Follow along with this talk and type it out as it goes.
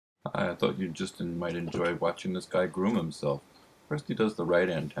I thought you just might enjoy watching this guy groom himself. First he does the right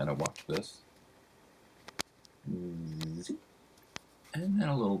antenna, watch this. And then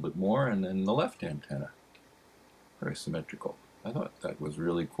a little bit more, and then the left antenna. Very symmetrical. I thought that was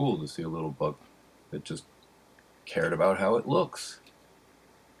really cool to see a little bug that just cared about how it looks.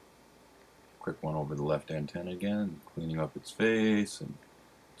 Quick one over the left antenna again, cleaning up its face and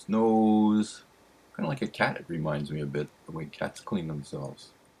its nose. Kind of like a cat, it reminds me a bit, the way cats clean themselves.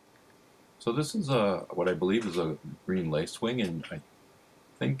 So this is what I believe is a green lacewing, and I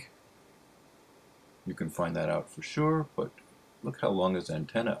think you can find that out for sure, but look how long his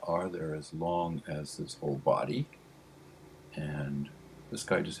antennae are. They're as long as his whole body, and this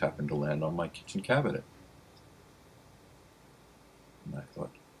guy just happened to land on my kitchen cabinet. And I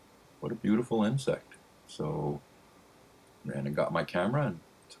thought, what a beautiful insect. So ran and got my camera and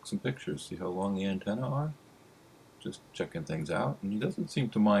took some pictures. See how long the antennae are? Just checking things out. And he doesn't seem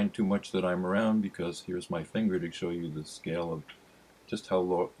to mind too much that I'm around, because here's my finger to show you the scale of just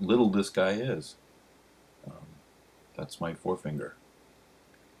how little this guy is. Um, that's my forefinger.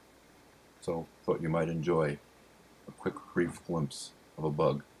 So thought you might enjoy a quick brief glimpse of a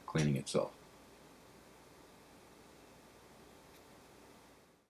bug cleaning itself.